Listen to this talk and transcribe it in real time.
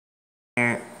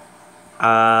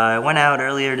I went out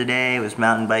earlier today, was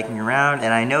mountain biking around,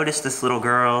 and I noticed this little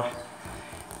girl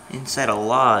inside a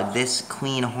log. This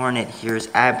queen hornet here is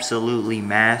absolutely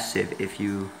massive. If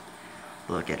you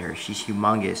look at her, she's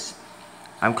humongous.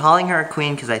 I'm calling her a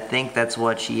queen because I think that's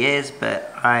what she is,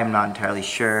 but I'm not entirely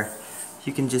sure.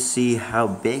 You can just see how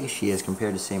big she is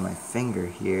compared to, say, my finger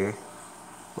here.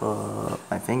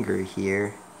 My finger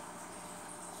here.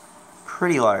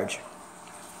 Pretty large.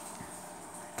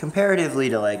 Comparatively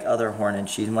to like other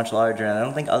hornets, she's much larger, and I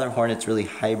don't think other hornets really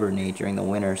hibernate during the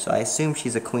winter, so I assume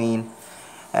she's a queen.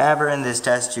 I have her in this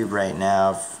test tube right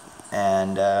now,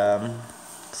 and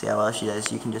see how well she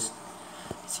does. You can just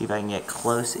see if I can get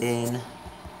close in.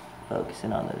 Focus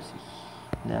in on those.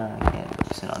 No, I can't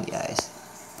focus in on the eyes.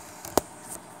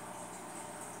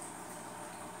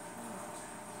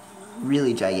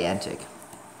 Really gigantic.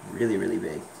 Really, really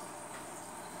big.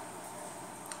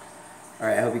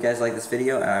 Alright, I hope you guys like this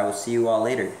video, and I will see you all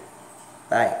later.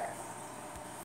 Bye.